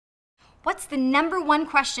What's the #1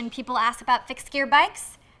 question people ask about fixed gear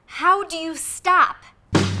bikes? How do you stop?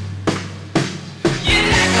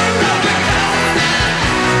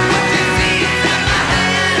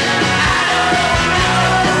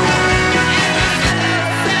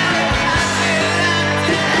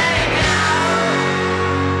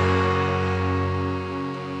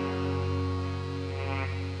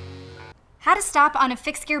 How to stop on a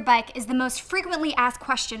fixed gear bike is the most frequently asked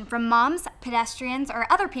question from moms, pedestrians, or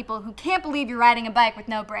other people who can't believe you're riding a bike with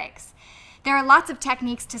no brakes. There are lots of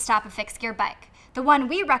techniques to stop a fixed gear bike. The one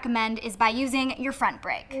we recommend is by using your front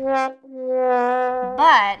brake. But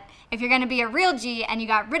if you're going to be a real G and you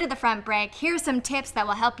got rid of the front brake, here's some tips that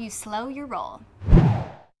will help you slow your roll.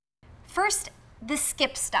 First, the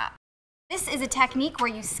skip stop. This is a technique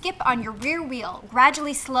where you skip on your rear wheel,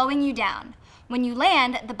 gradually slowing you down. When you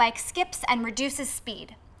land, the bike skips and reduces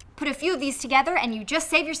speed. Put a few of these together and you just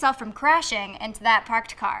save yourself from crashing into that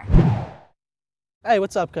parked car. Hey,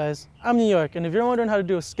 what's up guys? I'm New York, and if you're wondering how to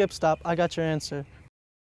do a skip stop, I got your answer.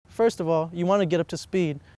 First of all, you want to get up to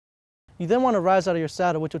speed. You then want to rise out of your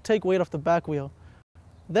saddle, which will take weight off the back wheel.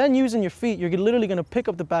 Then using your feet, you're literally going to pick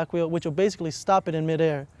up the back wheel, which will basically stop it in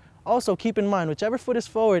midair. Also, keep in mind, whichever foot is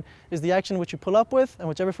forward is the action which you pull up with, and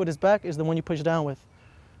whichever foot is back is the one you push down with.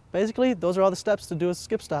 Basically, those are all the steps to do a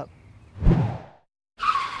skip stop.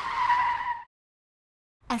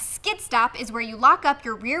 A skid stop is where you lock up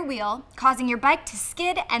your rear wheel, causing your bike to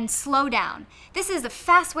skid and slow down. This is a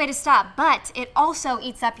fast way to stop, but it also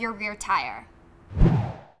eats up your rear tire.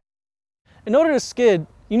 In order to skid,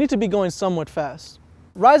 you need to be going somewhat fast.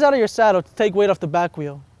 Rise out of your saddle to take weight off the back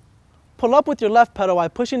wheel. Pull up with your left pedal while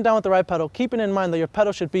pushing down with the right pedal, keeping in mind that your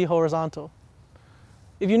pedal should be horizontal.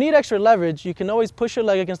 If you need extra leverage, you can always push your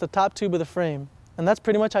leg against the top tube of the frame, and that's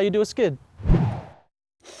pretty much how you do a skid.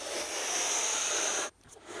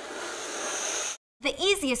 The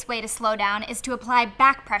easiest way to slow down is to apply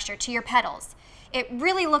back pressure to your pedals. It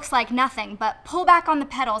really looks like nothing, but pull back on the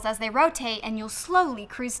pedals as they rotate and you'll slowly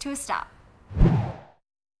cruise to a stop.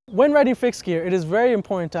 When riding fixed gear, it is very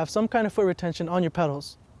important to have some kind of foot retention on your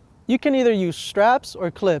pedals. You can either use straps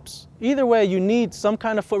or clips. Either way, you need some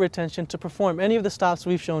kind of foot retention to perform any of the stops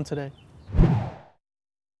we've shown today.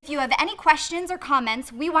 If you have any questions or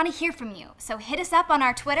comments, we want to hear from you. So hit us up on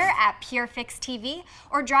our Twitter at PureFixTV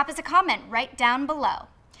or drop us a comment right down below.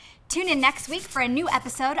 Tune in next week for a new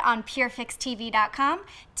episode on PureFixTV.com.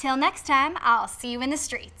 Till next time, I'll see you in the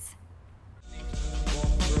streets.